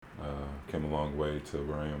came a long way to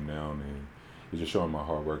where I am now, and it's just showing my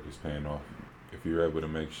hard work is paying off. If you're able to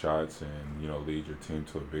make shots and lead your team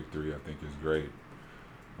to a victory, I think is great.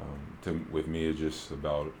 With me, it's just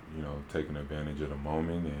about taking advantage of the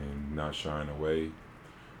moment and not shying away.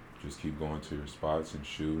 Just keep going to your spots and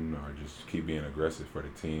shooting, or just keep being aggressive for the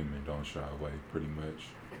team and don't shy away. Pretty much,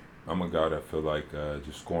 I'm a guy that feel like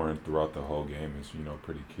just scoring throughout the whole game is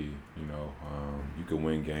pretty key. You can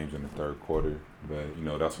win games in the third quarter, but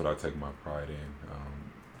that's what I take my pride in.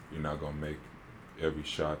 You're not gonna make every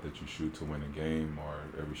shot that you shoot to win a game or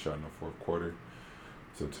every shot in the fourth quarter.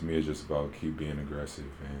 So to me, it's just about keep being aggressive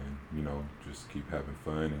and, just keep having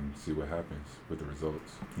fun and see what happens with the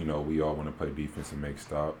results. We all want to play defense and make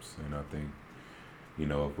stops. And I think,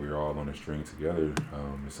 if we're all on a string together,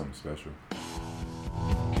 it's something special.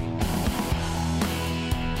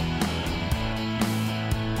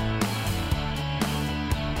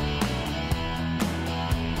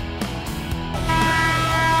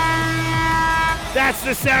 That's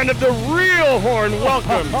the sound of the real horn.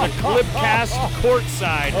 Welcome to Clipcast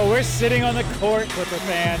Courtside. Oh, we're sitting on the court, Clipper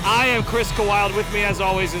fans. I am Chris Kawilde. With me, as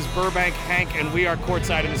always, is Burbank Hank, and we are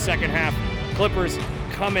courtside in the second half. Clippers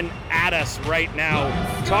coming at us right now.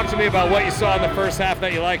 Talk to me about what you saw in the first half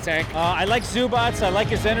that you liked, Hank. I like Zubac. I like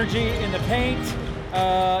his energy in the paint.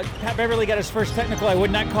 Pat Beverly got his first technical. I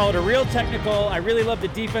would not call it a real technical. I really love the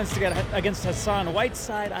defense to get against Hassan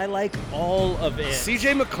Whiteside. I like all of it.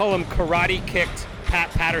 CJ McCollum karate kicked Pat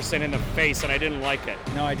Patterson in the face, and I didn't like it.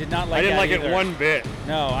 No, I did not like it. I didn't like either. it one bit.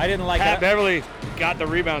 No, I didn't like Pat it. Beverly got the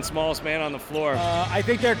rebound, smallest man on the floor. I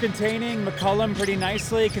think they're containing McCollum pretty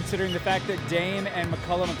nicely, considering the fact that Dame and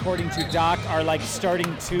McCollum, according to Doc, are like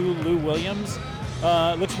starting two Lou Williams.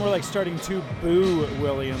 Looks more like starting two Boo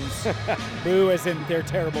Williams. Boo as in they're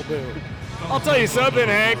terrible Boo. I'll tell you something,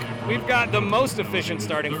 Hank. We've got the most efficient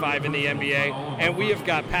starting five in the NBA, and we have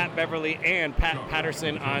got Pat Beverly and Pat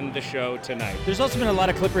Patterson on the show tonight. There's also been a lot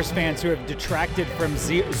of Clippers fans who have detracted from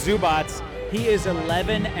Zubac. He is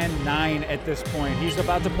 11-9 at this point. He's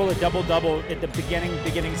about to pull a double-double at the beginning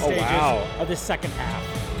stages of the second half.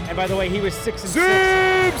 And by the way, he was 6 and 6.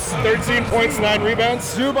 Zoobs! 13 points, 9 rebounds.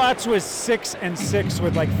 Zubac was 6 and 6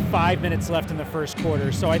 with like 5 minutes left in the first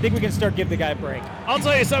quarter. So I think we can start give the guy a break. I'll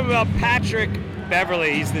tell you something about Patrick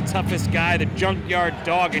Beverly. He's the toughest guy, the junkyard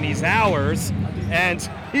dog, and he's ours. And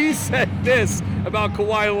he said this about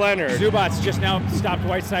Kawhi Leonard. Zubac just now stopped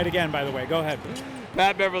Whiteside again, by the way. Go ahead.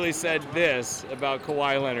 Pat Beverly said this about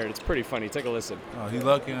Kawhi Leonard. It's pretty funny. Take a listen. Oh, he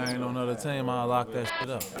lucky I ain't on another team. I'll lock that shit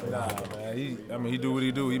up. Nah, man. He do what he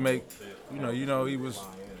do. He make,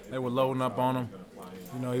 they were loading up on him.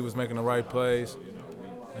 He was making the right plays.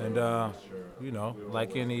 And,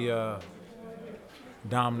 like any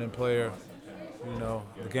dominant player,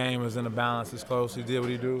 the game is in a balance. It's close. He did what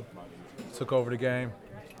he do. Took over the game.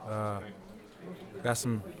 Got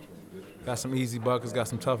some easy buckets, got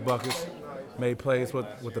some tough buckets. Made plays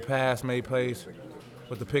with the pass, made plays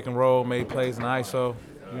with the pick and roll, made plays in ISO.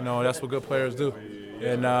 That's what good players do.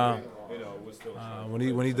 And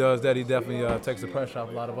when he does that, he definitely takes the pressure off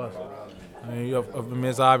a lot of us. I mean,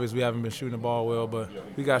 it's obvious we haven't been shooting the ball well, but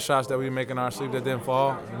we got shots that we make in our sleeve that didn't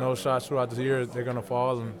fall. And those shots throughout the year, they're going to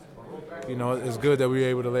fall. And, it's good that we were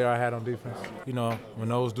able to lay our hat on defense. When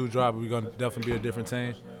those do drop, we're going to definitely be a different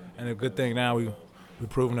team. And a good thing now, we've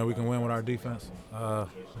proven that we can win with our defense.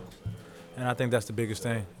 And I think that's the biggest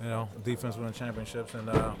thing, defense winning championships, and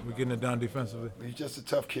we're getting it done defensively. He's just a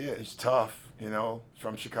tough kid. He's tough,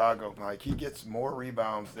 from Chicago. Like, he gets more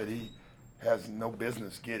rebounds that he has no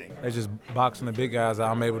business getting. They just boxing the big guys out.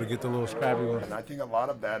 I'm able to get the little scrappy ones. And I think a lot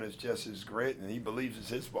of that is just his grit, and he believes it's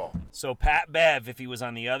his ball. So Pat Bev, if he was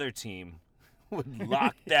on the other team, would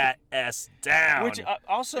lock that S down. Which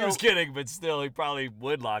also, he was kidding, but still, he probably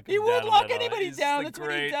would lock him down. He would lock anybody down. That's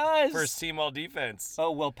what he does. First team all defense.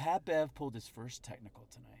 Oh, well, Pat Bev pulled his first technical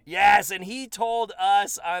tonight. Yes, and he told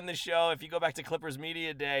us on the show, if you go back to Clippers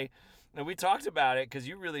Media Day, and we talked about it because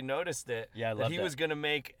you really noticed it. Yeah, I love that. He was going to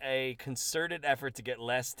make a concerted effort to get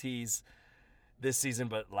less tees this season,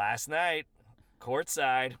 but last night,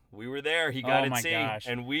 courtside, we were there. He got a tee,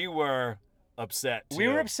 and we were upset, too. We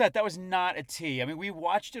were upset. That was not a tee. I mean, we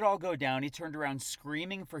watched it all go down. He turned around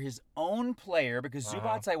screaming for his own player because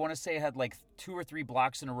Zubac, I want to say, had like 2 or 3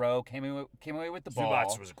 blocks in a row, came away with the ball.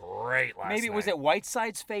 Zubac was great last night. Maybe was it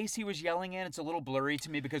Whiteside's face he was yelling in? It's a little blurry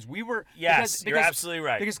to me because we were... Yes, you're absolutely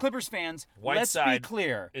right. Because Clippers fans, Whiteside, let's be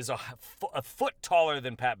clear, is a foot taller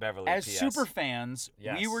than Pat Beverly. As PS. super fans,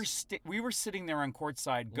 yes. we were sitting there on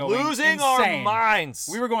courtside going losing insane. our minds.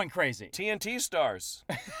 We were going crazy. TNT stars.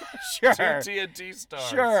 Sure. TNT stars.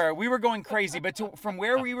 Sure, we were going crazy, but from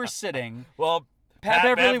where we were sitting... Well, Pat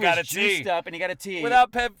Beverly Bev got was a T. juiced up, and he got a T.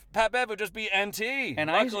 Without Pat Bev, it would just be NT. And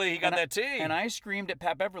Luckily, he got that T. And I screamed at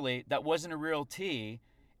Pat Beverly, that wasn't a real T.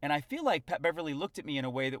 And I feel like Pat Beverly looked at me in a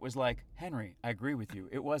way that was like, Henry, I agree with you.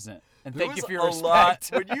 It wasn't. And thank you for your respect.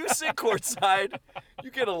 When you sit courtside, you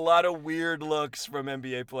get a lot of weird looks from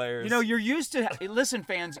NBA players. You know, you're used to. Listen,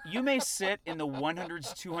 fans, you may sit in the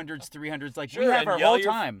 100s, 200s, 300s, like sure, we have our whole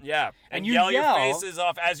time. Yeah, and you yell your faces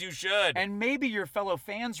off as you should. And maybe your fellow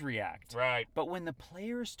fans react. Right. But when the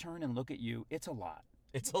players turn and look at you, it's a lot.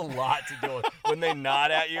 It's a lot to deal with. When they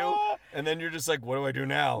nod at you, and then you're just like, what do I do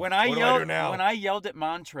now? When I yelled at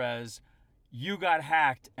Montrez, you got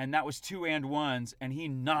hacked, and that was 2 and 1s, and he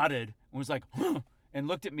nodded and was like, huh, and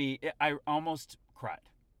looked at me. I almost cried.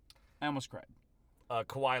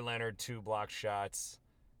 Kawhi Leonard, 2 blocked shots.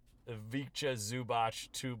 Vikcha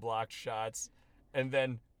Zubac, 2 blocked shots. And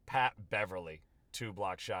then Pat Beverly, 2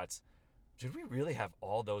 blocked shots. Did we really have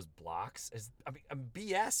all those blocks?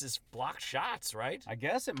 BS is blocked shots, right? I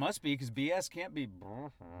guess it must be, because BS can't be.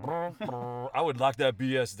 I would lock that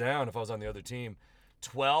BS down if I was on the other team.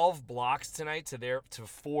 12 blocks tonight to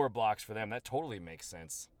 4 blocks for them. That totally makes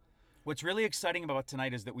sense. What's really exciting about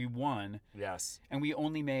tonight is that we won. Yes. And we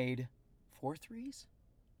only made 4 threes?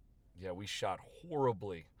 Yeah, we shot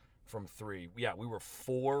horribly from 3. Yeah, we were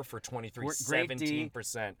 4 for 23,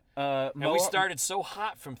 17%. And we started so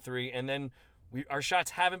hot from 3, and then our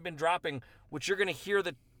shots haven't been dropping, which you're going to hear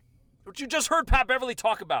what you just heard Pat Beverly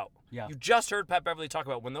talk about. Yeah. You just heard Pat Beverly talk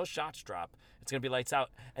about when those shots drop, it's going to be lights out.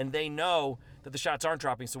 And they know that the shots aren't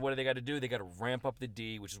dropping, so what do they got to do? They got to ramp up the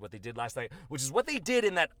D, which is what they did last night, which is what they did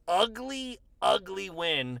in that ugly, ugly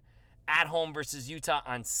win at home versus Utah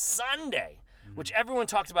on Sunday, which everyone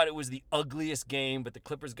talked about. It was the ugliest game, but the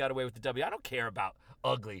Clippers got away with the W. I don't care about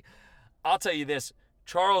ugly. I'll tell you this.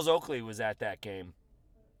 Charles Oakley was at that game,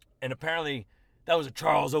 and apparently that was a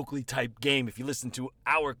Charles Oakley type game if you listen to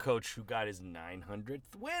our coach who got his 900th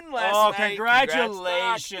win last night. Oh,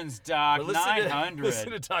 congratulations, Doc. 900. Listen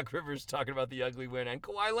to Doc Rivers talking about the ugly win and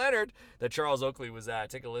Kawhi Leonard that Charles Oakley was at.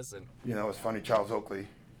 Take a listen. You know, it's funny. Charles Oakley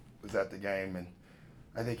was at the game, and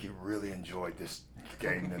I think he really enjoyed this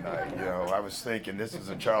game tonight. You know, I was thinking this is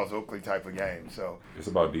a Charles Oakley type of game. So it's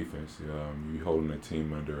about defense. You holding a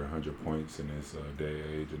team under 100 points in this day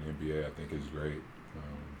and age in the NBA, I think is great.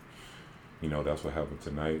 You know, that's what happened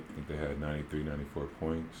tonight. I think they had 93, 94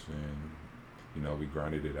 points, and, you know, we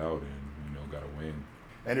grinded it out and, you know, got a win.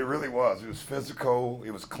 And it really was. It was physical. It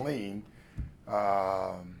was clean. You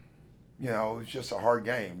know, it was just a hard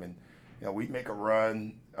game. And, you know, we make a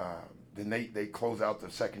run. Then they close out the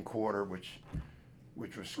second quarter, which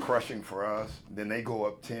was crushing for us. Then they go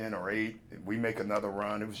up 10 or 8. We make another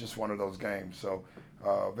run. It was just one of those games. So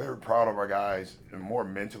very proud of our guys, and more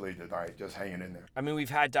mentally tonight, just hanging in there. I mean, we've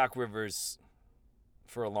had Doc Rivers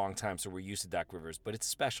for a long time, so we're used to Doc Rivers. But it's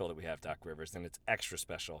special that we have Doc Rivers, and it's extra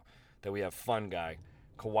special that we have fun guy,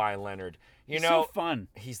 Kawhi Leonard. He's so fun.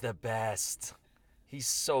 He's the best. He's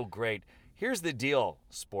so great. Here's the deal,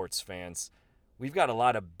 sports fans. We've got a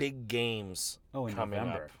lot of big games coming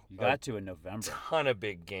November. up. You got to in November. Ton of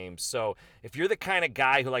big games. So if you're the kind of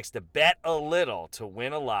guy who likes to bet a little to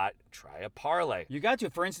win a lot, try a parlay. You got to.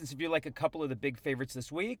 For instance, if you like a couple of the big favorites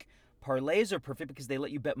this week, parlays are perfect because they let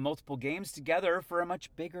you bet multiple games together for a much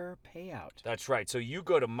bigger payout. That's right. So you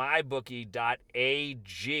go to mybookie.ag,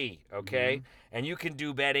 okay? Mm-hmm. And you can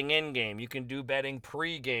do betting in-game. You can do betting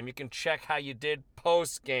pre-game. You can check how you did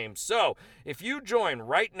post-game. So if you join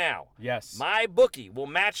right now, yes, MyBookie will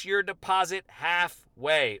match your deposit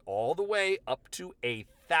halfway, all the way up to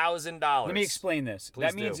 $1,000. Let me explain this. Please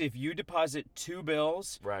that means do. If you deposit 2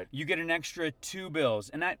 bills, right, you get an extra 2 bills.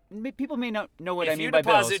 And that people may not know what I mean by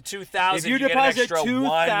bills. If you deposit $2,000, you deposit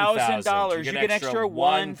 $2,000, you get an extra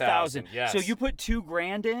 $1,000. Yes. So you put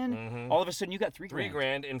 $2,000 in, mm-hmm. all of a sudden you got $3,000.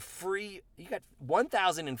 $3,000 in free. You got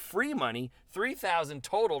 $1,000 in free money, $3,000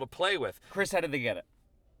 total to play with. Chris, how did they get it?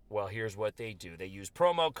 Well, here's what they do. They use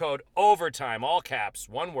promo code OVERTIME, all caps,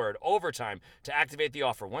 one word, OVERTIME, to activate the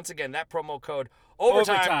offer. Once again, that promo code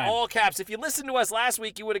OVERTIME, all caps. If you listened to us last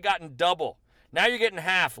week, you would have gotten double. Now you're getting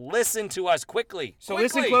half. Listen to us quickly. So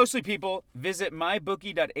listen closely, people. Visit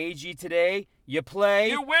mybookie.ag today. You play,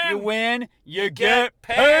 you win, you get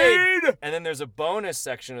paid. And then there's a bonus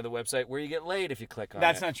section of the website where you get laid if you click on it.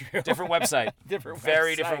 That's not true. Different website.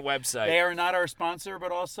 Very different website. They are not our sponsor,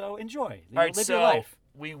 but also enjoy. All right, live your life.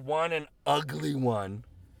 We won an ugly one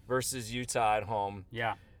versus Utah at home.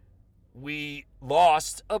 Yeah. We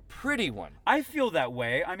lost a pretty one. I feel that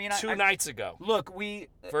way. I mean, two nights ago. Look,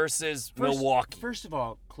 versus Milwaukee. First of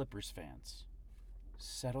all, Clippers fans,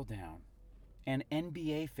 settle down. And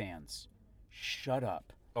NBA fans, shut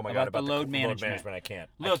up. Oh my about God, about the load management. I can't.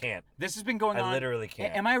 Look, I can't. this has been going on. I literally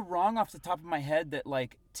can't. Am I wrong off the top of my head that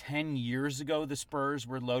like 10 years ago the Spurs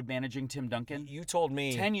were load managing Tim Duncan? You told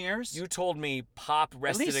me 10 years? You told me Pop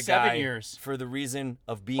rested least a 7 guy years. for the reason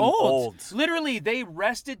of being old. Literally, they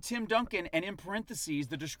rested Tim Duncan, and in parentheses,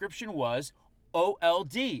 the description was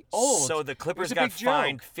OLD. Old. So the It Clippers was a got big joke.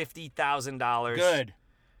 fined $50,000. Good.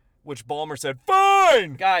 Which Ballmer said,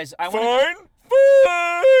 fine! Guys, Fine!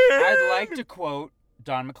 I'd Fine! like to quote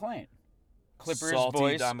Don McClain, Clippers Salty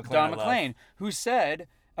voice, Don McClain, who said,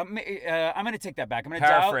 I'm going to take that back. I'm going to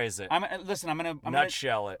Paraphrase it. Listen, I'm going to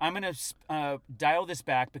Nutshell it. I'm going to dial this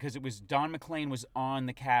back because it was Don McClain was on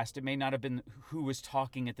the cast. It may not have been who was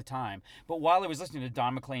talking at the time. But while I was listening to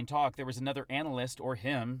Don McClain talk, there was another analyst or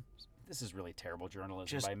him. This is really terrible journalism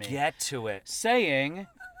Just by me. get to it. Saying,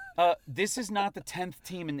 this is not the 10th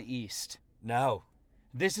team in the East. No.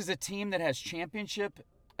 This is a team that has championship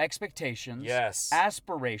expectations, Yes.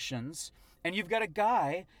 aspirations, and you've got a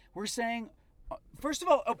guy, we're saying, first of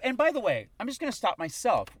all, and by the way, I'm just going to stop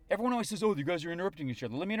myself. Everyone always says, oh, you guys are interrupting each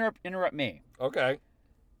other. Let me interrupt me. Okay.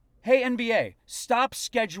 Hey, NBA, stop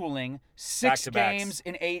scheduling 6 Back-to-backs. games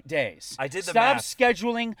in 8 days. I did the Stop math.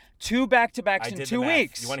 scheduling 2 back-to-backs I in did 2 the math.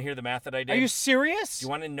 weeks. You want to hear the math that I did? Are you serious? Do you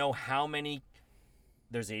want to know how many?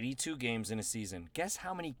 There's 82 games in a season. Guess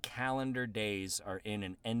how many calendar days are in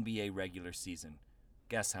an NBA regular season?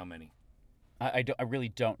 Guess how many? I really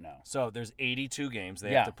don't know. So there's 82 games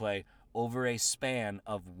they Yeah. have to play over a span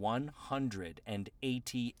of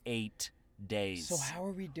 188 days. So how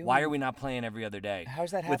are we doing? Why are we not playing every other day?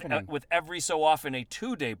 How's that With, happening? with every so often a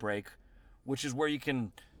 2-day break, which is where you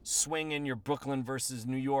can swing in your Brooklyn versus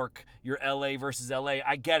New York, your LA versus LA.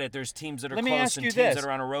 I get it. There's teams that are Let me close ask and you teams this. that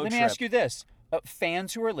are on a road Let trip. me ask you this.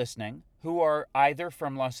 Fans who are listening, who are either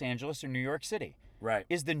from Los Angeles or New York City, Right.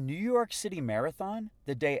 is the New York City Marathon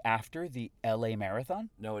the day after the LA Marathon?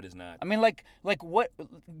 No, it is not. I mean, like what?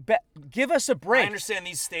 Give us a break. I understand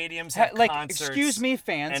these stadiums have Like, concerts excuse me,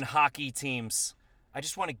 fans. and hockey teams. I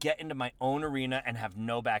just want to get into my own arena and have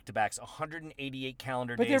no back-to-backs. 188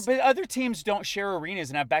 calendar but days. other teams don't share arenas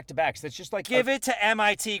and have back-to-backs. That's just like Give it to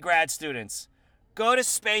MIT grad students. Go to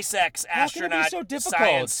SpaceX, How can it be astronaut, so difficult?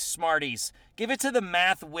 science smarties. Give it to the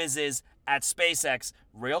math whizzes at SpaceX,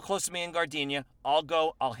 real close to me in Gardenia.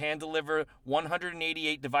 I'll hand deliver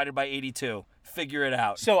 188 divided by 82. Figure it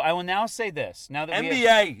out. So I will now say this. Now that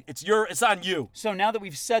NBA, it's on you. so now that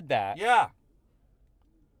we've said that, Yeah.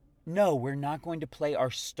 no, we're not going to play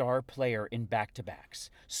our star player in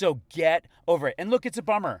back-to-backs. So get over it. And look, it's a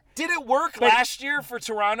bummer. Did it work But- last year for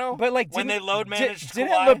Toronto? But like, when they didn't- load managed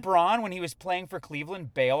didn't Kawhi? LeBron, when he was playing for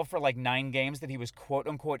Cleveland, bail for like 9 games that he was quote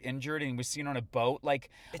unquote injured and he was seen on a boat? Like,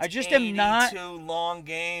 It's I just am not. 82 long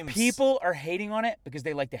games. People are hating on it because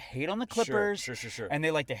they like to hate on the Clippers. Sure. And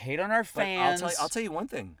they like to hate on our But fans. I'll tell you one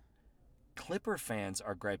thing. Clipper fans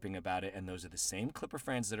are griping about it, and those are the same Clipper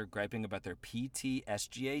fans that are griping about their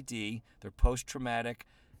PTSGAD, their post-traumatic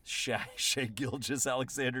Shea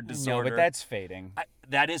Gilgeous-Alexander disorder. No, but that's fading.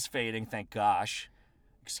 That is fading, thank gosh.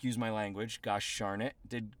 Excuse my language. Gosh darn it.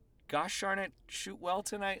 Did Gosh darn it shoot well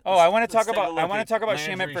tonight? Oh, I want Let's to talk take a about look at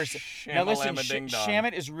Shamit Landry first. Now listen, Shamalama-ding-dong.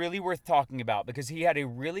 Shamit is really worth talking about because he had a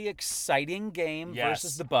really exciting game Yes.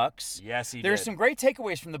 versus the Bucks. Yes, he There's did. some great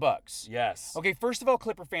takeaways from the Bucks. Yes. Okay, first of all,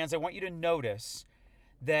 Clipper fans, I want you to notice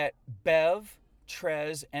that Bev,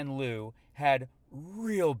 Trez, and Lou had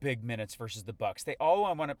real big minutes versus the Bucks. They all,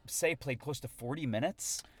 I want to say, played close to 40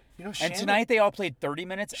 minutes. You know, And tonight they all played 30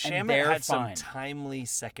 minutes, and Shamit they're had fine. some timely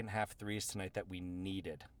second half threes tonight that we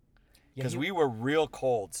needed. Yeah, Because you- we were real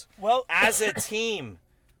cold. Well, As a team,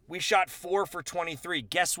 we shot 4 for 23.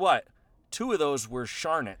 Guess what? 2 of those were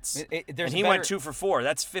Charnets. there's and a he better- went 2 for 4.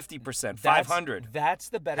 That's 50%. That's- 500. That's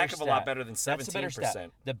the better Heck of stat. a lot better than That's the better stat.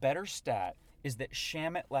 17%. The better stat is that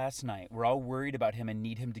Shamit last night, we're all worried about him and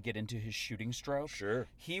need him to get into his shooting stroke. Sure.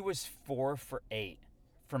 He was 4 for 8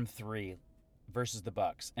 from 3 versus the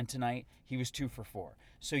Bucks. And tonight, he was 2 for 4.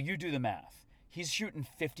 So you do the math. He's shooting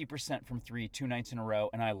 50% from 3 2 nights in a row,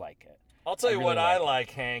 and I like it. I'll tell I you really what I like it. like,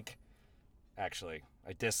 Hank. Actually,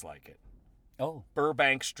 I dislike it. Oh.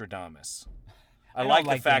 Burbank Stradamus. I like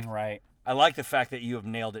don't the fact being right. I like the fact that you have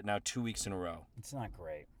nailed it now 2 weeks in a row. It's not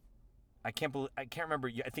great. I can't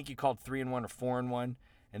remember. I think you called 3-1 or 4-1,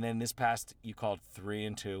 and then this past you called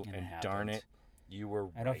 3-2, And and it darn happened. it, you were.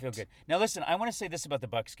 I don't feel right. good. Now listen, I want to say this about the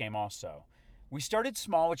Bucks game also. We started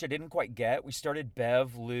small, which I didn't quite get. We started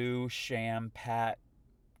Bev, Lou, Sham, Pat,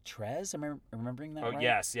 Trez. Am I remembering that Oh right?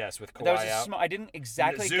 yes, with Kawhi That was a out. small. I didn't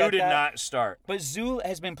exactly Zoo get did that. not start. But Zoo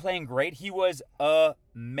has been playing great. He was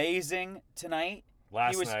amazing tonight.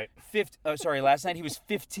 Last he was night. Last night he was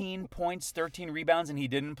 15 points, 13 rebounds, and he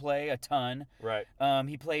didn't play a ton. Right.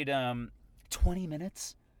 He played 20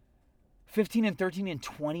 minutes. 15 and 13 in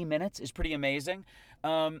 20 minutes is pretty amazing.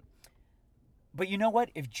 But you know what?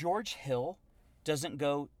 If George Hill doesn't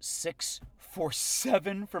go 6 for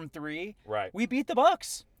 7 from 3, Right. we beat the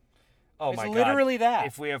Bucks. Oh It's my God. literally that.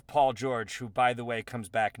 If we have Paul George, who by the way comes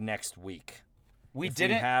back next week. We If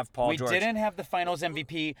didn't we have Paul George. didn't have the Finals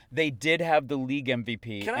MVP. They did have the league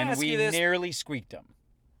MVP, Can I and ask we you this? nearly squeaked them.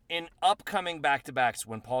 In upcoming back-to-backs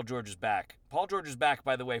when Paul George is back. Paul George is back,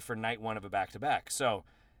 by the way, for night 1 of a back-to-back. So,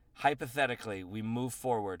 hypothetically, we move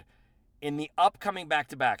forward. In the upcoming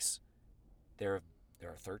back-to-backs, there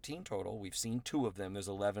are 13 total. We've seen 2 of them. There's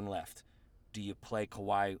 11 left. Do you play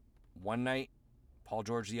Kawhi one night, Paul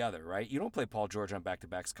George the other, right? You don't play Paul George on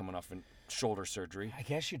back-to-backs coming off a shoulder surgery. I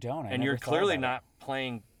guess you don't. And you're clearly not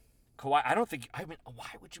playing Kawhi.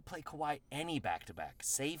 Why would you play Kawhi any back-to-back?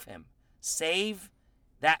 Save him. Save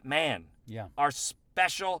that man. Yeah. Our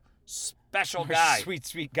special guy. Sweet,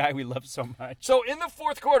 sweet guy we love so much. So in the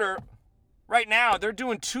fourth quarter, right now, they're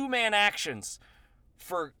doing 2-man actions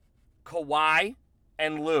for Kawhi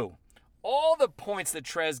and Lou. All the points that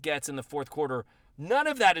Trez gets in the fourth quarter, none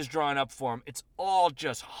of that is drawn up for him. It's all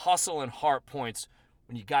just hustle and heart points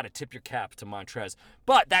when you got to tip your cap to Montrez.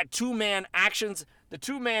 But that 2-man actions, the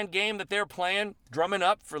 2-man game that they're playing, drumming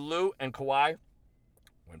up for Lou and Kawhi,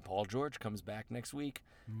 when Paul George comes back next week,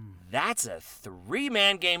 that's a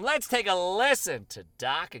 3-man game. Let's take a listen to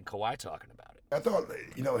Doc and Kawhi talking about it. I thought,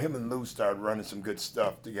 him and Lou started running some good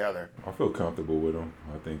stuff together. I feel comfortable with him.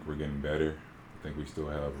 I think we're getting better. I think we still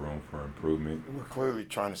have room for improvement. We're clearly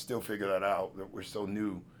trying to still figure that out, that we're so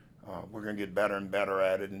new. We're going to get better and better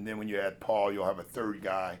at it. And then when you add Paul, you'll have a third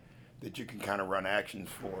guy that you can kind of run actions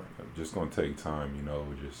for. Just going to take time,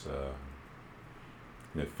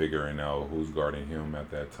 just figuring out who's guarding him at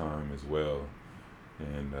that time as well.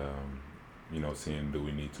 And, seeing do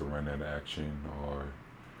we need to run that action or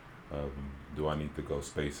do I need to go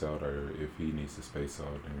space out, or if he needs to space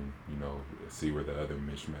out and, see where the other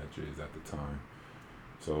mismatch is at the time.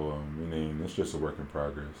 So, it's just a work in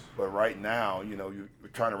progress. But right now, you're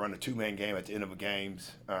trying to run a 2-man game at the end of the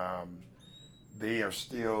games. They are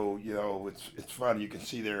still, it's funny. You can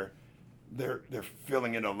see they're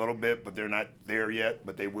feeling it a little bit, but they're not there yet,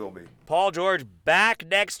 but they will be. Paul George back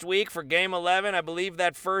next week for Game 11. I believe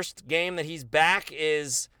that first game that he's back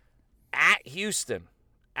is at Houston.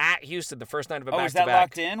 At Houston, the first night of a back-to-back. is that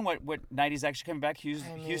locked in? What night he's actually coming back?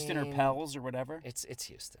 Houston or Pels or whatever? It's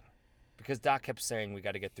Houston. Because Doc kept saying we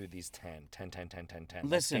got to get through these 10. That's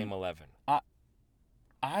Listen, Game 11.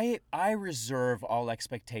 I reserve all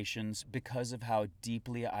expectations because of how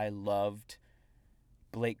deeply I loved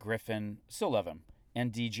Blake Griffin. Still love him.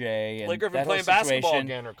 And DJ. And Blake Griffin that whole playing basketball situation,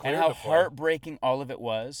 again, or and cleared how to play. heartbreaking all of it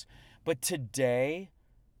was. But today,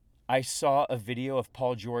 I saw a video of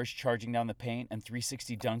Paul George charging down the paint and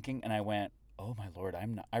 360 dunking, and I went, "Oh my Lord,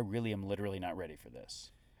 I really am literally not ready for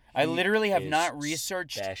this." I literally have not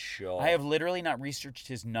researched. Special. I have literally not researched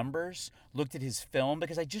his numbers, looked at his film,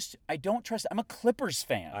 because I don't trust. I'm a Clippers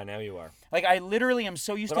fan. I know you are. Like, I literally am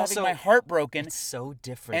so used But to having also, my heart broken. It's so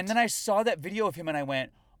different. And then I saw that video of him, and I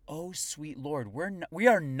went, "Oh, sweet Lord, we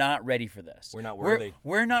are not ready for this. We're not worthy.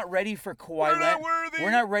 We're not ready for Kawhi We're not Leonard. worthy.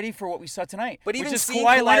 We're not ready for what we saw tonight." But which even is seeing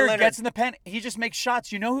Kawhi Kawhi Leonard Leonard gets in the pen, he just makes shots.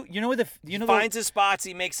 He Finds his spots.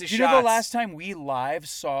 He makes his shots. You know the last time we live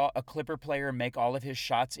saw a Clipper player make all of his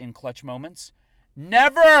shots in clutch moments?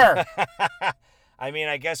 Never. I mean,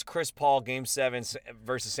 I guess Chris Paul, Game 7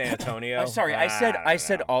 versus San Antonio. I'm sorry. I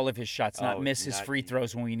said all of his shots, not Oh, miss his not- free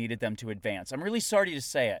throws when we needed them to advance. I'm really sorry to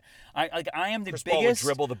say it. I am the Chris Paul would biggest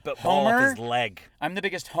dribble the ball homer. off his leg. I'm the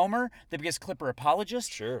biggest homer, the biggest Clipper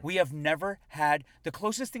apologist. Sure. We have never had the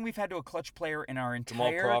closest thing we've had to a clutch player in our Jamal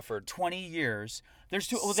entire Crawford. 20 years. There's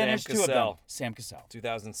two. Well, Sam then there's two of them. Cassell. Sam Cassell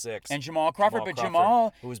 2006. and Jamal Crawford. But Crawford,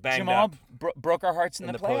 Jamal, who was banged Jamal up broke our hearts in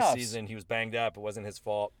in the the playoffs. postseason. He was banged up. It wasn't his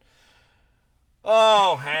fault.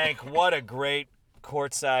 Oh, Hank, what a great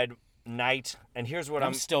courtside night. And here's what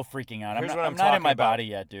I'm still freaking out. I'm here's not, what I'm I'm not in talking my about. body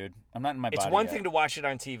yet, dude. I'm not in my It's body one yet. thing to watch it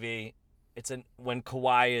on TV. When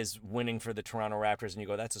Kawhi is winning for the Toronto Raptors and you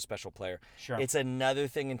go, that's a special player. Sure. It's another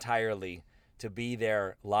thing entirely to be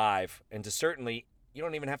there live, and to certainly, you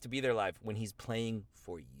don't even have to be there live, when he's playing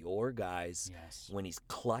for your guys, Yes. when he's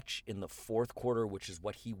clutch in the fourth quarter, which is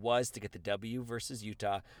what he was to get the W versus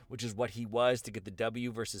Utah, which is what he was to get the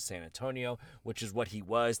W versus San Antonio, which is what he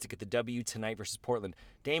was to get the W tonight versus Portland.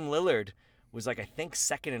 Dame Lillard was I think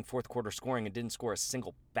second and fourth quarter scoring and didn't score a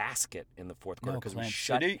single basket in the fourth quarter because we Clam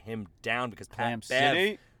shut City. him down because Clam Pat Bev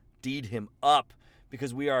City. D'd him up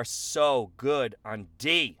because we are so good on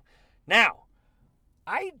D. Now,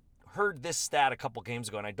 I heard this stat a couple games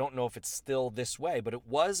ago, and I don't know if it's still this way, but it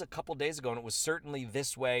was a couple days ago, and it was certainly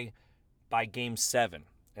this way by Game 7.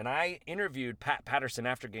 And I interviewed Pat Patterson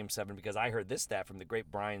after Game 7 because I heard this stat from the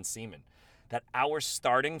great Brian Seaman, that our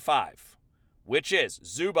starting five, which is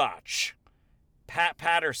Zubac, Pat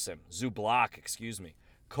Patterson, Zublock,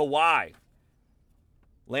 Kawhi,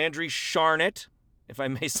 Landry Sharnett, if I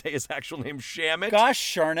may say his actual name, Shamit. Gosh,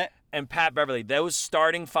 Sharnett. And Pat Beverly. Those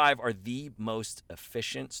starting five are the most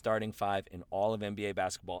efficient starting five in all of NBA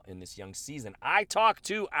basketball in this young season. I talked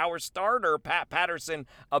to our starter, Pat Patterson,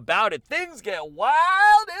 about it. Things get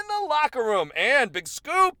wild in the locker room. And big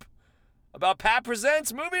scoop about Pat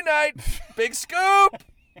Presents Movie Night. Big scoop.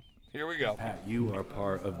 Here we go. Pat, you are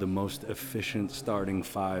part of the most efficient starting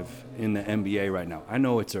five in the NBA right now. I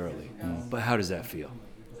know it's early, but how does that feel?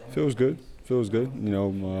 Feels good.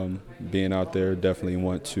 Being out there, definitely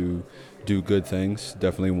want to do good things,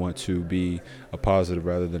 definitely want to be a positive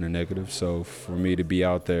rather than a negative. So for me to be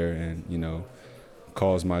out there and,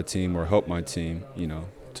 cause my team or help my team,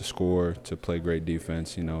 to score, to play great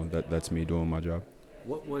defense, that's me doing my job.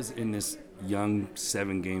 What was in this young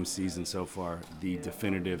 7-game season so far the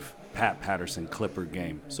definitive Pat Patterson Clipper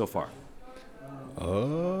game so far? I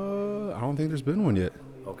don't think there's been one yet.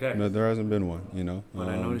 Okay. No, there hasn't been one, But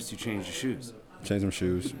I noticed you changed your shoes. Changed them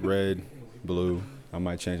shoes, red, blue. I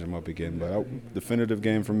might change them up again, but definitive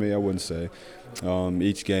game for me, I wouldn't say.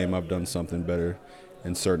 Each game I've done something better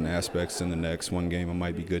in certain aspects than the next. One game I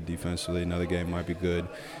might be good defensively, another game might be good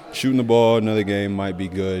shooting the ball, another game might be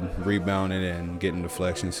good rebounding and getting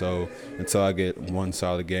deflection. So until I get one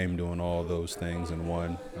solid game doing all those things in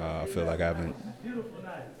one, I feel like I haven't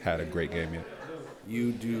had a great game yet.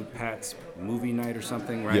 You do Pat's movie night or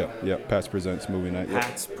something, right? Yeah. Pat's Presents movie night.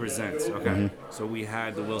 Pat's Presents, okay. Mm-hmm. So we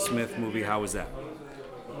had the Will Smith movie. How was that?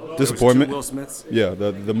 Disappointment. Will Smiths? Yeah,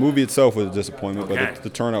 the movie itself was a disappointment, Okay. but the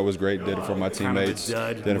turnout was great. Did it for my teammates,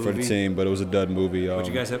 dud did it for the movie. team, but it was a dud movie. But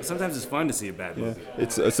you guys have, sometimes it's fun to see a bad movie.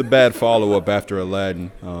 It's a bad follow-up after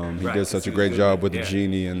Aladdin. He Right. did such a great job with Yeah. the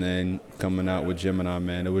genie, and then coming out with Gemini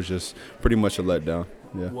Man, it was just pretty much a letdown.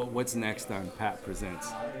 Yeah. What's next on Pat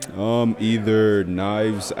Presents? Either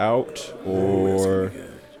Knives Out or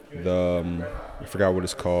the I forgot what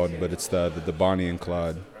it's called, but it's the Bonnie and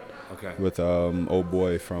Clyde Okay. with old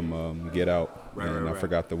boy from Get Out, Right, and right, I right.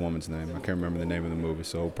 forgot the woman's name. I can't remember the name of the movie,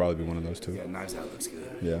 so it'll probably be one of those two. Yeah, Knives Out looks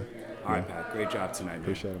good. Yeah. All right, Pat. Great job tonight, man.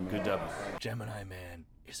 Appreciate it, man. Good double. Gemini Man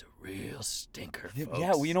is a real stinker, Yeah,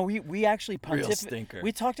 folks. we actually stinker.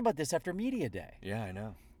 We talked about this after Media Day. Yeah, I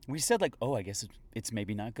know. We said like, I guess it's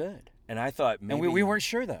maybe not good. And I thought maybe And we weren't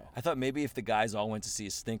sure though. I thought maybe if the guys all went to see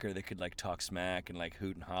a stinker, they could like talk smack and like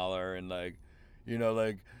hoot and holler and like,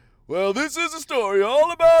 well, this is a story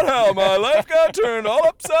all about how my life got turned all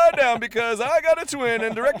upside down because I got a twin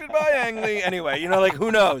and directed by Ang Lee. Anyway,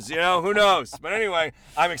 who knows? Who knows? But anyway,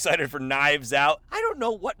 I'm excited for Knives Out. I don't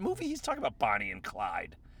know what movie he's talking about, Bonnie and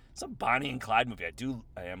Clyde. Some Bonnie and Clyde movie.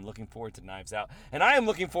 I am looking forward to Knives Out. And I am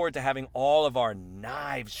looking forward to having all of our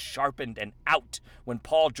knives sharpened and out when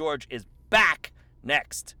Paul George is back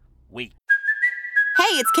next week.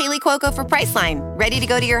 Hey, it's Kaylee Cuoco for Priceline. Ready to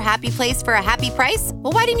go to your happy place for a happy price?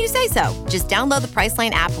 Well, why didn't you say so? Just download the Priceline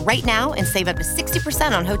app right now and save up to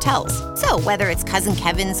 60% on hotels. So whether it's Cousin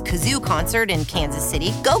Kevin's Kazoo Concert in Kansas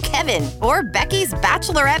City, go Kevin, or Becky's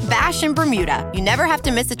Bachelorette Bash in Bermuda, you never have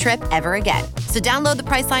to miss a trip ever again. So download the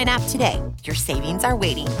Priceline app today. Your savings are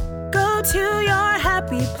waiting. Go to your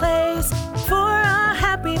happy place for a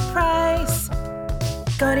happy price.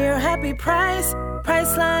 Go to your happy price,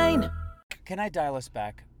 Priceline. Can I dial us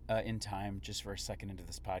back in time just for a second into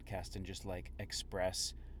this podcast and just like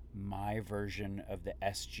express my version of the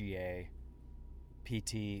SGA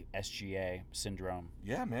syndrome?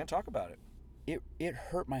 Yeah, man, talk about it. It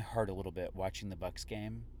hurt my heart a little bit watching the Bucks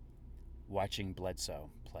game, watching Bledsoe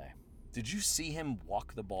play. Did you see him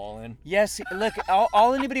walk the ball in? Yes, look,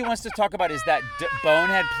 all anybody wants to talk about is that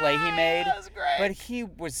bonehead play he made. That was great.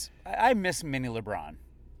 But I miss Mini LeBron.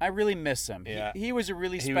 I really miss him. Yeah. He was a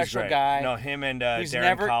really He was special great. guy. No, him and who's Darren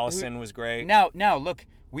never- Collison who- was great. Now, look,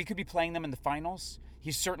 we could be playing them in the finals.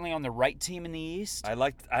 He's certainly on the right team in the East. I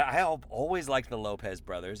always liked the Lopez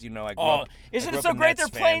brothers. I grew up. Isn't I grew it up so a great Nets they're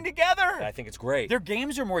fan. playing together? I think it's great. Their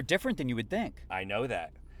games are more different than you would think. I know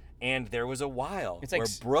that. And there was a while It's like where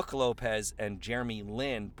Brooke Lopez and Jeremy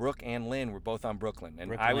Lin, Brooke and Lin, were both on Brooklyn, and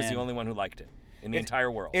Brooke I was the Lin. only one who liked it in the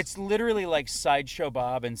entire world. It's literally like Sideshow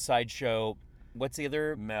Bob and Sideshow. What's the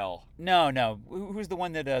other? Mel. No. Who's the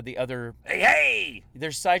one that the other? Hey!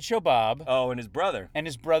 There's Sideshow Bob Oh, and his brother. and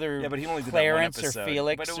his brother. Yeah, but he only did Clarence that one episode. or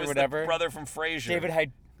Felix but it or was whatever. The brother from Frasier. David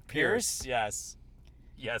Hyde Pierce. Yes.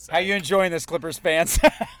 Yes. How you enjoying this, Clippers fans?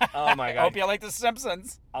 Oh my God. Hope you like The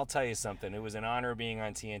Simpsons. I'll tell you something. It was an honor being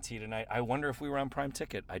on TNT tonight. I wonder if we were on Prime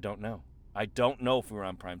Ticket. I don't know. I don't know if we were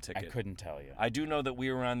on Prime Ticket. I couldn't tell you. I do know that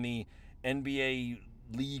we were on the NBA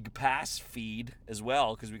League Pass feed as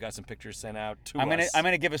well because we got some pictures sent out to us. I'm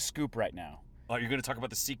gonna give a scoop right now. Oh, you're going to talk about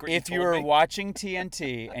the secret If you you told were me? watching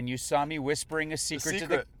TNT and you saw me whispering a secret to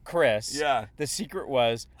secret. Chris, Yeah. the secret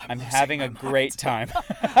was I'm losing having my a mind. great time.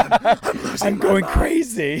 I'm going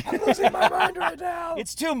crazy. I'm losing my mind right now.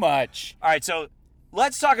 It's too much. All right, so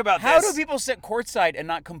let's talk about How this. do people sit courtside and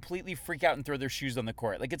not completely freak out and throw their shoes on the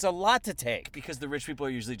court? Like, it's a lot to take. Because the rich people are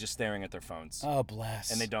usually just staring at their phones. Oh, bless.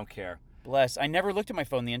 And they don't care. Bless. I never looked at my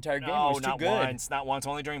phone the entire game. It No, was too not good. once. Not once.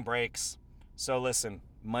 Only during breaks. So listen,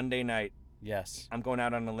 Monday night, Yes. I'm going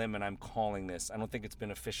out on a limb and I'm calling this. I don't think it's been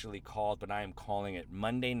officially called, but I am calling it.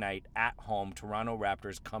 Monday night at home, Toronto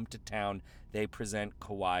Raptors come to town. They present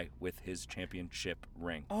Kawhi with his championship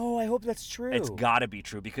ring. Oh, I hope that's true. It's got to be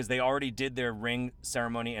true because they already did their ring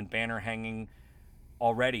ceremony and banner hanging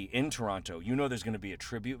already in Toronto. You know there's going to be a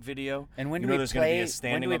tribute video. And when you do know we there's play? going to be a When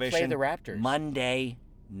standing do we play ovation. the Raptors? Monday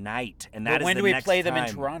night, and But that is when the do we next play them in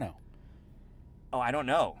time. Toronto? Oh, I don't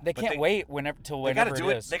know. They But can't wait till They whenever got to do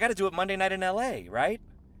it it. is. They got to do it Monday night in LA, right?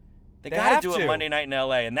 They They got have to do to. it Monday night in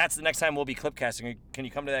LA, and that's the next time we'll be clipcasting. Can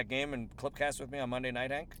you come to that game and clipcast with me on Monday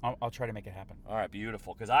night, Hank? I'll try to make it happen. All right,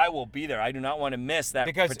 beautiful. Because I will be there. I do not want to miss that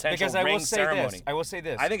potential I ring will say ceremony. this. I will say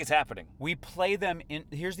this. I think it's happening. We play them in.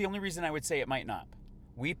 Here's the only reason I would say it might not.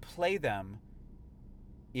 We play them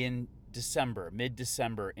in December,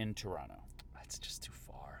 mid-December in Toronto. That's just too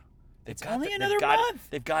far. It's only another month.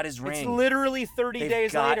 They've got his ring. It's literally 30 They've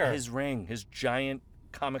days got later. his ring, his giant,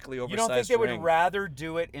 comically oversized You don't think they ring. would rather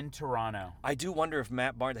do it in Toronto? I do wonder if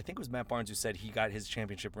Matt Barnes, I think it was Matt Barnes who said he got his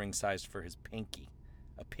championship ring sized for his pinky,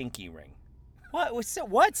 a pinky ring.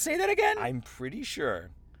 What? Say that again? I'm pretty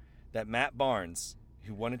sure that Matt Barnes,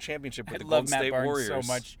 who won a championship with I the love Golden Matt State Barnes Warriors, so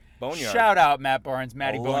much. Boneyard. Shout out Matt Barnes,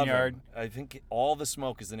 Matty I love Boneyard. him. I think All the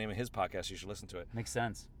Smoke is the name of his podcast. You should listen to it. Makes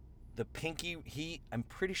sense. The pinky, I'm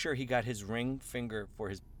pretty sure he got his ring finger for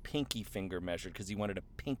his pinky finger measured because he wanted a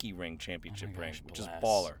pinky ring championship ring, which is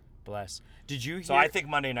baller. Bless. Did you hear? So I think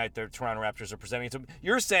Monday night the Toronto Raptors are presenting it to.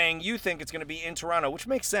 You're saying you think it's going to be in Toronto, which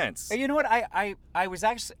makes sense. You know what? I was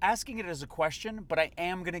actually asking it as a question, but I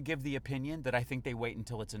am going to give the opinion that I think they wait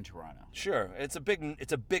until it's in Toronto. Sure, it's a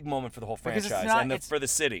big moment for the whole Because franchise it's not- and it's- for the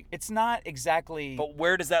city. It's not exactly. But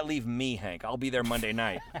where does that leave me, Hank? I'll be there Monday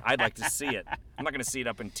night. I'd like to see it. I'm not going to see it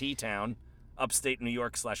up in T-Town, upstate New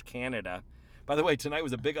York / Canada. By the way, tonight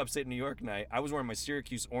was a big upstate New York night. I was wearing my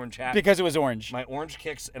Syracuse orange hat. Because it was orange. My orange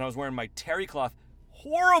kicks, and I was wearing my terry cloth.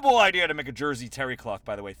 Horrible idea to make a jersey terry cloth,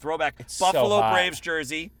 by the way. Throwback It's so Buffalo hot. Braves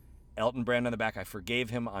jersey. Elton Brand on the back. I forgave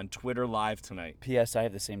him on Twitter Live tonight. P.S. I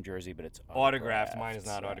have the same jersey, but it's Autographed. Mine is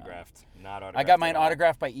not so- autographed. Not autographed. I got mine at all.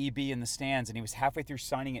 autographed by EB in the stands, and he was halfway through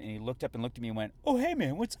signing it, and he looked up and looked at me and went, "Oh, hey,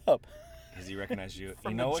 man, what's up?" Because he recognized you.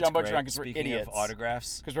 From You the know what's Jumbotron, great? 'cause we're Speaking idiots. of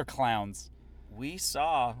autographs, Because we're clowns. we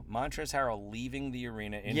saw Montrezl Harrell leaving the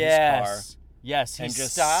arena in his Yes. car Yes, he and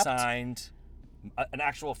just stopped. signed an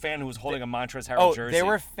actual fan who was holding a Montrezl Harrell Oh, jersey. there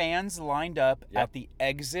were fans lined up Yep. at the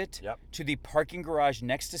exit Yep. to the parking garage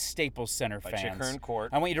next to Staples Center. By fans. Chick Hearn Court.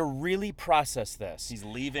 I want you to really process this. He's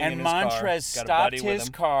leaving and in his car. Montrez Got a stopped buddy with his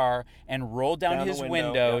him. car and rolled down, Down the his window,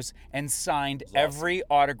 windows and signed every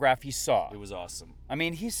autograph he saw. It was awesome. I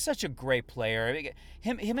mean, he's such a great player. I mean,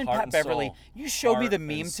 him and Heart Pat and Beverly. soul. You showed me Heart the and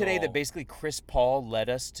meme today soul. that basically Chris Paul led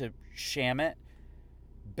us to Shamit,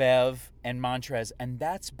 Bev, and Montrez, and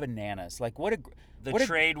that's bananas. Like what a The what a-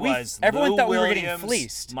 trade we- was everyone Lou thought Williams, we were getting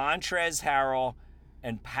fleeced. Montrezl Harrell,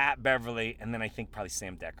 and Pat Beverly, and then I think probably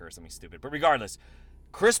Sam Decker or something stupid. But regardless,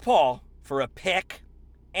 Chris Paul for a pick,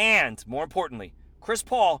 and more importantly, Chris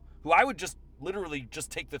Paul, who I would just literally just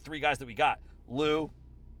take the three guys that we got: Lou,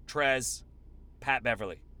 Trez, Pat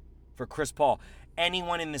Beverly, for Chris Paul.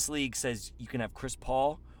 Anyone in this league says you can have Chris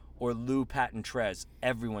Paul or Lou, Pat, and Trez.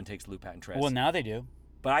 Everyone takes Lou, Pat, and Trez. Well, now they do.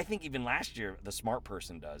 But I think even last year the smart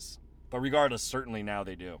person does. But regardless, certainly now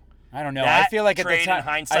they do. I don't know. That I feel like at trade the time, in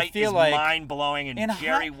hindsight I feel is like mind-blowing, and in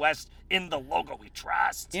Jerry hi- West in the logo we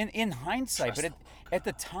trust. in hindsight, Trust but at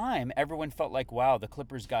the time, everyone felt like, wow, the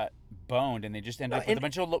Clippers got boned, and they just ended up with and a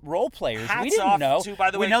bunch of role players. hats We didn't off know. to,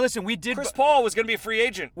 by the way, now listen, we did. Chris Paul was going to be a free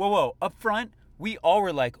agent. Whoa, up front, we all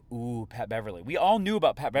were like, ooh, Pat Beverly. We all knew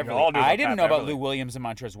about Pat Beverly. all knew I about didn't Pat know about Beverly. Lou Williams and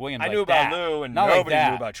Montrezl Williams. I like knew about that. Lou, and Not like nobody that.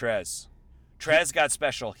 knew about Trez. Trez got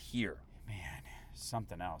special here.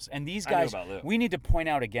 Something else. And these I knew guys, about Lou. we need to point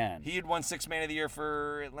out again. He had won Sixth Man of the Year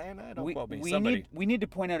for Atlanta. Don't we, quote me. we Somebody. need to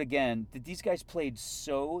point out again that these guys played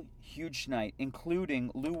so huge tonight,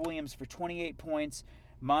 including Lou Williams for 28 points,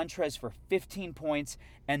 Montrez for 15 points,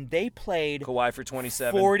 and they played Kawhi for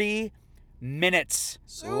 27. 40 minutes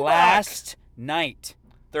Zubac. last night.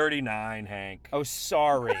 39, Hank. Oh,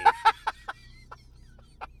 sorry.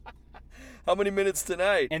 How many minutes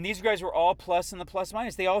tonight? And these guys were all plus and the plus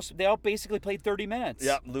minus. They all basically played 30 minutes.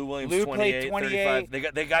 Yeah, Lou Williams, Lou 28, played 28.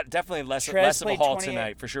 35. They got definitely less Trez of a played haul 28.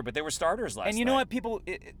 tonight, for sure, but they were starters last night. And you know what, people...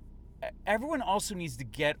 everyone also needs to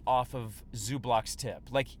get off of Zubac's tip.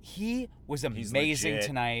 Like, he was amazing legit.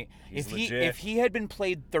 tonight. He's legit. If he had been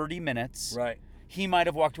played 30 minutes, right, he might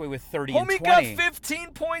have walked away with 30 and 20. Homie got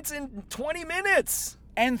 15 points in 20 minutes.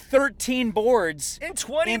 And 13 boards in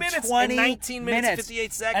 20 minutes, in 19 minutes,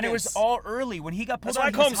 58 seconds. And it was all early when he got pulled That's why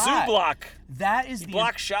I call him Zubac. That is he the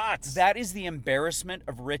block shots. That is the embarrassment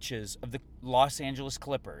of riches of the Los Angeles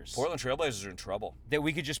Clippers. Portland Trailblazers are in trouble. That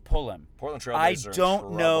we could just pull him. Portland Trailblazers I are in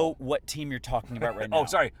don't know what team you're talking about right now. Oh,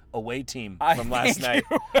 sorry. Away team from last thank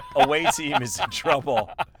night. Away team is in trouble.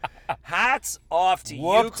 Hats off to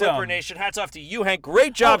you, Clipper Nation. Hats off to you, Hank.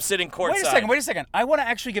 Great job sitting courtside. Wait a second. I want to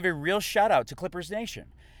actually give a real shout out to Clippers Nation.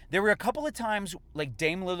 There were a couple of times like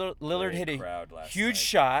Dame Lillard hit a huge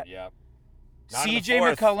shot. Yep.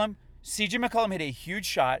 CJ McCollum hit a huge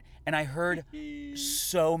shot, and I heard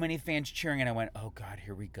so many fans cheering, and I went, "Oh God,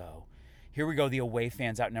 here we go. Here we go, the away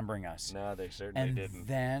fans outnumbering us." No, they certainly didn't. And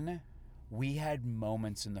then we had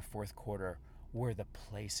moments in the fourth quarter where the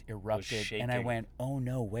place erupted, and I went, "Oh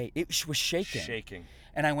no, wait." It was shaking.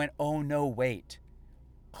 And I went, "Oh no, wait.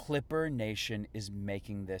 Clipper Nation is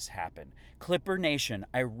making this happen." Clipper Nation,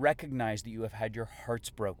 I recognize that you have had your hearts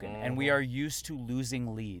broken, and we are used to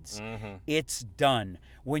losing leads. It's done.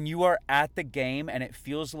 When you are at the game and it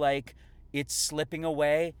feels like it's slipping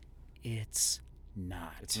away, it's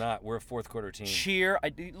not. It's not. We're a fourth quarter team. Cheer.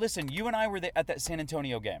 Listen, you and I were at that San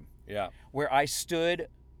Antonio game. Yeah. Where I stood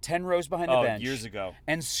 10 rows behind the bench. Years ago.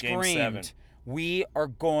 And screamed, "We are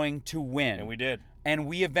going to win." And we did. And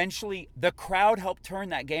we eventually, the crowd helped turn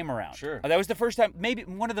that game around. Sure. That was the first time, maybe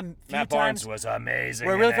one of the few Matt times. Barnes was amazing.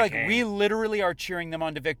 Where really like we literally are cheering them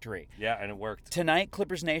on to victory. Yeah, and it worked. Tonight,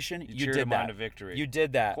 Clippers Nation, you cheered did them that. on to victory. You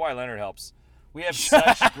did that. Kawhi Leonard helps. We have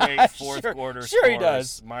such great fourth quarter Sure he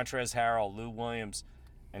scorers. does. Montrezl Harrell, Lou Williams,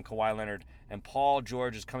 and Kawhi Leonard. And Paul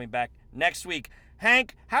George is coming back next week.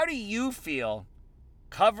 Hank, how do you feel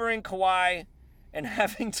covering Kawhi and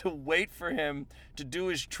having to wait for him to do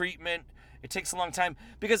his treatment? It takes a long time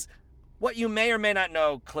because what you may or may not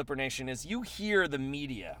know, Clipper Nation, is you hear the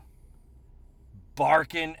media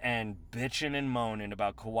barking and bitching and moaning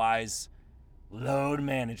about Kawhi's load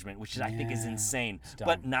management, which I think is insane.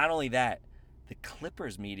 But not only that, the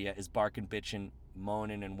Clippers media is barking, bitching,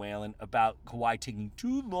 moaning, and wailing about Kawhi taking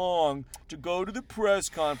too long to go to the press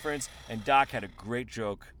conference. And Doc had a great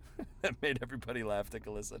joke that made everybody laugh. Take a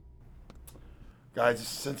listen. Guys,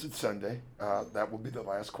 since it's Sunday, that will be the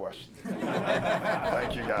last question.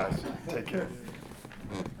 Thank you, guys. Take care.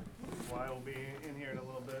 Kawhi will be in here in a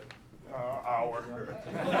little bit. Hour.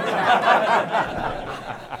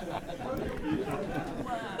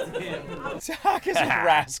 Doc is a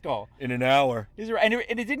rascal. In an hour.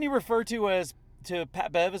 And didn't he refer to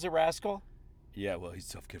Pat Bev as a rascal? Yeah, well, he's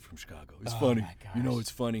a tough kid from Chicago. It's funny. My gosh. You know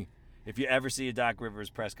it's funny. If you ever see a Doc Rivers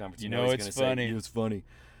press conference, you know know he's it's going to funny. say, you know it's funny.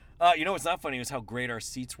 You know what's not funny is how great our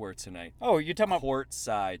seats were tonight. Oh, you're talking about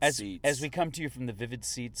courtside seats. As we come to you from the Vivid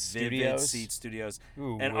Seats Studios. Vivid Seats Studios.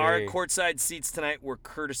 Ooh, and our courtside seats tonight were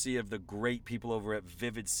courtesy of the great people over at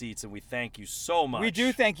Vivid Seats, and we thank you so much. We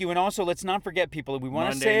do thank you, and also let's not forget, people. We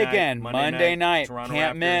want to Monday say night, again, Monday night, Toronto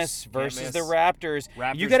can't Raptors, miss can't versus miss. the Raptors.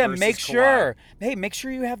 Raptors You got to versus make Kawhi. sure. Hey, make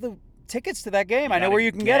sure you have the tickets to that game. I know gotta where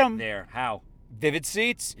you can get them. There, how? Vivid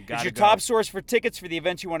Seats. It's gotta your go. top source for tickets for the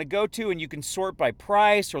events you want to go to, and you can sort by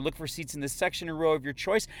price or look for seats in the section or row of your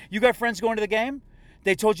choice. You got friends going to the game?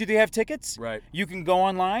 They told you they have tickets? Right. You can go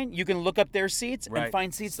online. You can look up their seats Right. and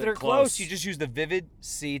find seats Sit that are close. close. You just use the Vivid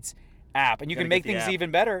Seats app, and you Gotta can make get the things app.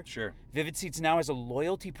 even better. Sure. Vivid Seats now has a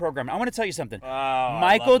loyalty program. I want to tell you something. Oh, I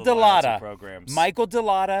Michael love the loyalty Delata. programs. Michael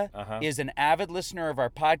Delata Uh-huh. is an avid listener of our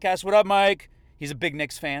podcast. What up, Mike? He's a big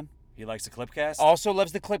Knicks fan. He likes the Clipcast? Also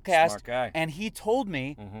loves the Clipcast. Smart guy. And he told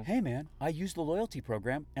me, hey, man, I used the loyalty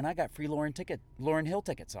program, and I got free Lauryn Hill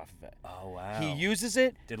tickets off of it. Oh, wow. He uses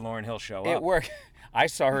it. Did Lauryn Hill show It up? worked. I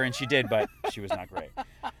saw her, and she did, but she was not great.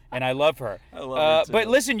 And I love her. I love her, too. But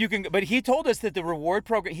listen, but he told us that the reward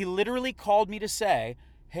program, he literally called me to say,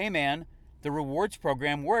 hey, man, the rewards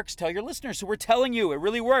program works. Tell your listeners. So we're telling you, it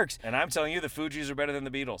really works. And I'm telling you, the Fugees are better than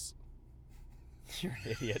the Beatles. You're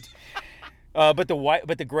an idiot. But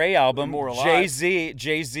the Gray album, More alive.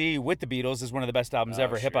 Jay-Z with the Beatles is one of the best albums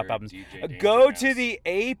ever, hip hop sure, albums. DJ Danger Go to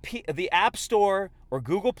Mouse. the App Store or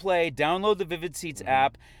Google Play, download the Vivid Seats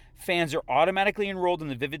app, Fans are automatically enrolled in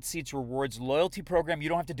the Vivid Seats Rewards loyalty program. You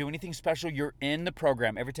don't have to do anything special. You're in the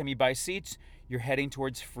program. Every time you buy seats, you're heading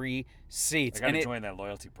towards free seats. I got to join that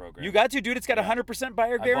loyalty program. You got to, dude. It's got a 100%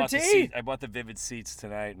 buyer guarantee. I bought the Vivid Seats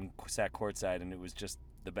tonight and sat courtside, and it was just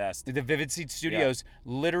the best. The Vivid Seats Studios,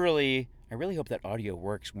 literally, I really hope that audio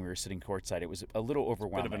works when we were sitting courtside. It was a little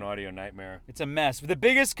overwhelming. Bit of an audio nightmare. It's a mess. For the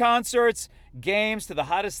biggest concerts, games, to the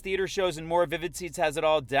hottest theater shows, and more, Vivid Seats has it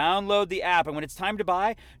all. Download the app, and when it's time to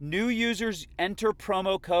buy, new users enter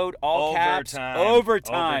promo code, all caps,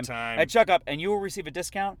 overtime at checkout, and you will receive a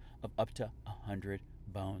discount of up to 100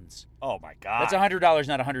 bones. Oh my God. That's $100,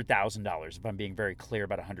 not $100,000, if I'm being very clear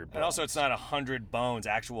about 100 bones. And also, it's not 100 bones,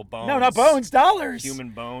 actual bones. No, not bones, dollars. Human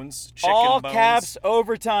bones, chicken all bones. caps,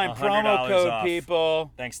 overtime, promo code, off.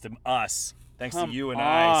 People. Thanks to us. Thanks to you and on.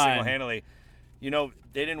 I, single-handedly. You know,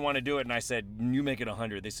 they didn't want to do it, and I said, you make it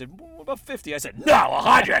 100. They said, well, what about 50? I said, no,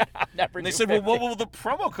 100. And they said, 50. Well, what will the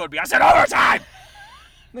promo code be? I said, overtime.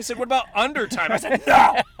 And they said, what about undertime? I said,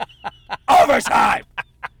 no, overtime.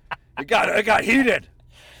 It got heated.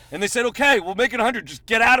 And they said, okay, we'll make it 100. Just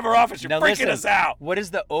get out of our office. You're now freaking us out. What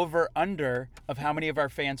is the over-under of how many of our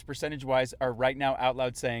fans, percentage-wise, are right now out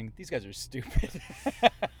loud saying, these guys are stupid?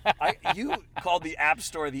 You called the App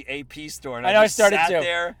Store the AP store. And I know, I just started sat to.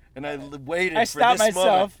 there, and I waited I for stopped this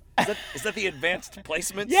myself. moment. Is that the advanced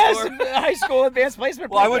placement yes, store? Yes, high school advanced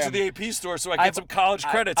placement Well, I program. went to the AP store so I get some college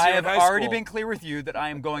credits I here have in high already school. been clear with you that I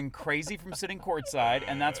am going crazy from sitting courtside,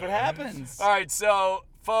 and that's what happens. All right, so,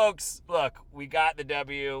 folks, look, we got the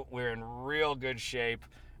W. We're in real good shape.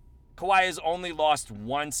 Kawhi has only lost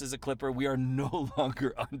once as a Clipper. We are no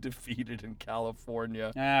longer undefeated in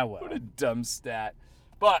California. Ah, well. What a dumb stat.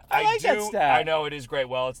 But I like that stat. I know it is great.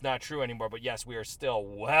 Well, it's not true anymore, but yes, we are still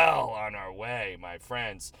well on our way, my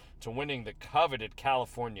friends, to winning the coveted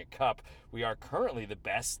California Cup. We are currently the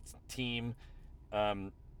best team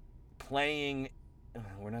playing.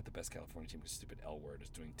 We're not the best California team because stupid L Word is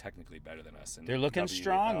doing technically better than us. They're looking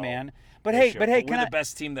strong, man. But hey, we're the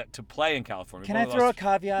best team to play in California. Can I throw a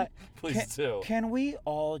caveat? Please do. Can we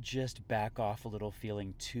all just back off a little,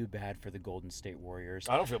 feeling too bad for the Golden State Warriors?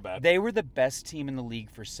 I don't feel bad. They were the best team in the league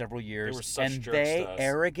for several years, They were such and jerks they to us.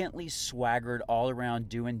 arrogantly swaggered all around,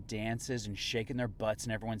 doing dances and shaking their butts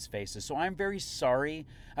in everyone's faces. So I'm very sorry.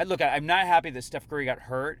 I'm not happy that Steph Curry got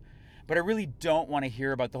hurt. But I really don't want to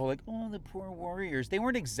hear about the whole, the poor Warriors. They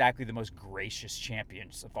weren't exactly the most gracious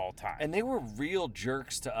champions of all time. And they were real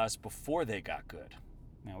jerks to us before they got good.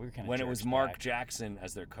 No, we were kind of when it jerks was Mark back. Jackson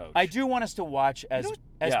as their coach. I do want us to watch, as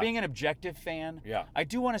yeah. being an objective fan, Yeah. I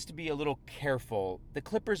do want us to be a little careful. The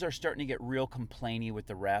Clippers are starting to get real complainy with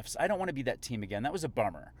the refs. I don't want to be that team again. That was a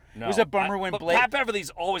bummer. No. It was a bummer when but Blake... Pat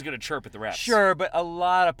Beverly's always going to chirp at the refs. Sure, but a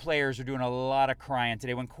lot of players are doing a lot of crying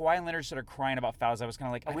today. When Kawhi Leonard started crying about fouls, I was kind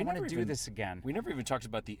of like, I don't want to do this again. We never even talked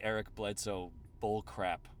about the Eric Bledsoe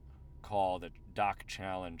bullcrap call that Doc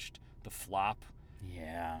challenged. The flop.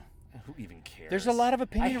 Yeah. Who even cares? There's a lot of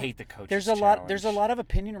opinion. I hate the coaches. There's a lot of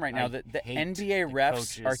opinion right now that the hate NBA the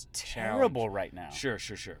refs are coaches terrible challenge. right now. Sure.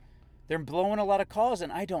 They're blowing a lot of calls,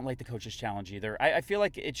 and I don't like the coaches challenge either. I feel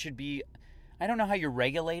like it should be. I don't know how you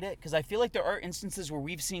regulate it, because I feel like there are instances where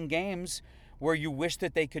we've seen games where you wish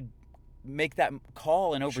that they could make that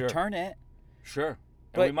call and overturn it. Sure.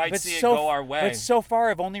 And we might see it go our way. But so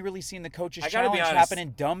far, I've only really seen the coaches challenge happen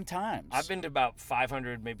in dumb times. I've been to about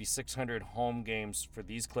 500, maybe 600 home games for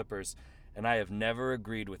these Clippers, and I have never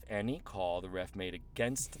agreed with any call the ref made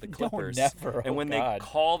against the Clippers. No, never. And when they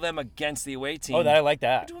call them against the away team, I like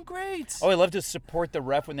that. They're doing great. Oh, I love to support the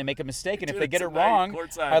ref when they make a mistake, and if they get it tonight, wrong,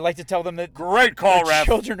 courtside. I like to tell them that great call, ref.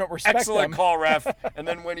 Children don't respect Excellent them. call, ref. And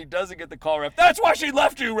then when he doesn't get the call, ref, that's why she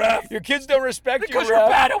left you, ref. Your kids don't respect you, because ref. you're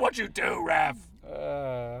bad at what you do, ref.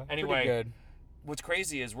 Pretty Anyway, good. What's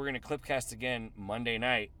crazy is we're going to Clipcast again Monday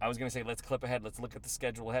night. I was going to say, let's clip ahead. Let's look at the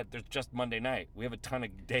schedule ahead. There's just Monday night. We have a ton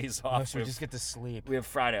of days off. So we just get to sleep. We have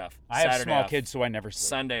Friday off. I Saturday have small off, kids, so I never sleep.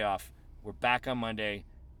 Sunday off. We're back on Monday.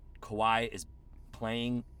 Kawhi is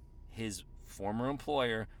playing his former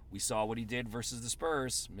employer. We saw what he did versus the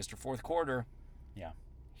Spurs, Mr. Fourth Quarter. Yeah.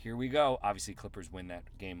 Here we go. Obviously, Clippers win that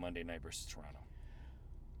game Monday night versus Toronto.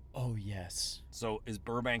 Oh, yes. So is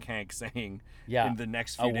Burbank Hank saying Yeah, in the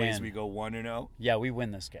next a few days win. we go 1-0? Yeah, we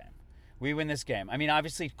win this game. We win this game. I mean,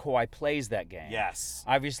 obviously, Kawhi plays that game. Yes.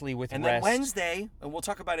 Obviously, with And rest. then Wednesday, and we'll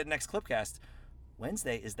talk about it next Clipcast,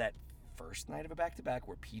 Wednesday is that first night of a back-to-back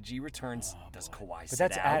where PG returns. Does Kawhi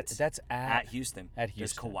sit out? That's at Houston. At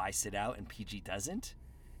Houston. Does Kawhi sit out and PG doesn't?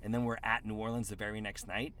 And then we're at New Orleans the very next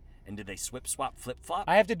night. And did they swap, flip-flop?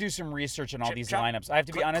 I have to do some research on all Chip, these chop, lineups. I have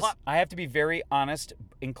to be clip, honest. clop. I have to be very honest,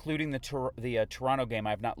 including the Toronto game.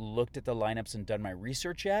 I have not looked at the lineups and done my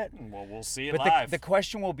research yet. Well, we'll see it But live. the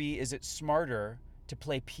question will be, is it smarter to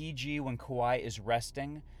play PG when Kawhi is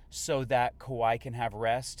resting so that Kawhi can have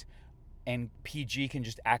rest and PG can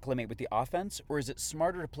just acclimate with the offense? Or is it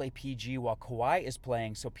smarter to play PG while Kawhi is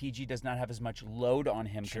playing so PG does not have as much load on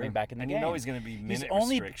him Sure. coming back in the And game? you know he's going to be minute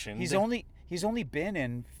restriction. He's only been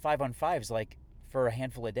in 5-on-5s like for a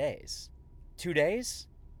handful of days. 2 days?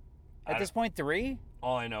 At this point, 3?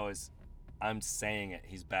 All I know is I'm saying it.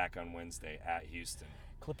 He's back on Wednesday at Houston.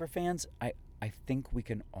 Clipper fans, I think we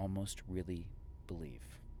can almost really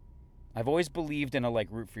believe. I've always believed in a like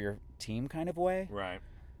root for your team kind of way, Right.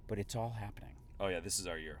 but it's all happening. Oh, yeah, this is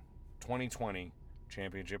our year. 2020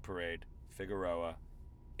 Championship Parade, Figueroa.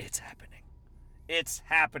 It's happening. It's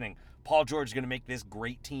happening. Paul George is going to make this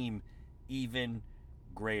great team even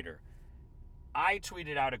greater. I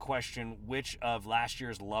tweeted out a question, which of last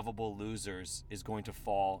year's lovable losers is going to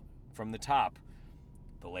fall from the top?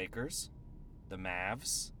 The Lakers, the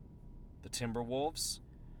Mavs, the Timberwolves,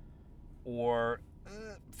 or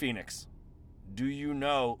Phoenix? Do you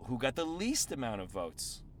know who got the least amount of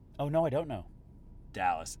votes? Oh, no, I don't know.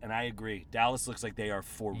 Dallas. And I agree. Dallas looks like they are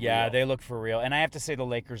for real. Yeah, they look for real. And I have to say the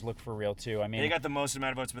Lakers look for real, too. I mean, They got the most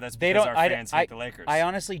amount of votes, but that's they because don't. our fans hate the Lakers. I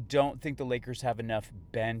honestly don't think the Lakers have enough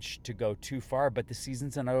bench to go too far, but the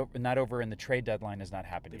season's not over and the trade deadline has not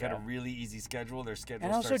happened They've yet. had a really easy schedule. Their schedule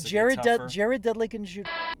And also, starts to get tougher. Jared Dudley can shoot.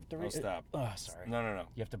 Oh, stop. Oh, sorry. No.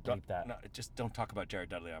 You have to bleep that. No, just don't talk about Jared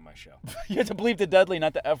Dudley on my show. You have to bleep the Dudley,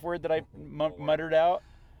 not the F word that I muttered out.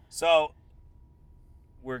 So,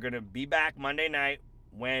 we're going to be back Monday night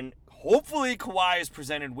when hopefully Kawhi is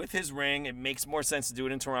presented with his ring. It makes more sense to do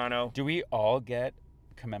it in Toronto. Do we all get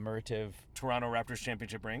commemorative Toronto Raptors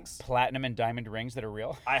championship rings? platinum and diamond rings that are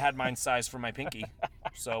real? I had mine sized for my pinky,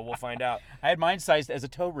 so we'll find out. I had mine sized as a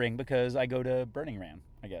toe ring because I go to Burning Man,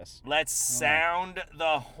 I guess. Let's sound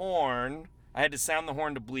the horn. I had to sound the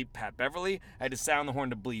horn to bleep Pat Beverly. I had to sound the horn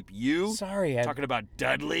to bleep you. Sorry. Talking about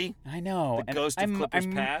Dudley. I know. The ghost of Clippers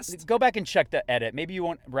past. Go back and check the edit. Maybe you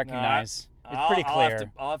won't recognize. It's pretty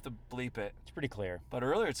clear. I'll have to bleep it. It's pretty clear. But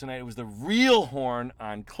earlier tonight, it was the real horn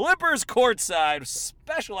on Clippers courtside.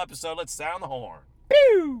 Special episode. Let's sound the horn.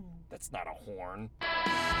 Pew! That's not a horn.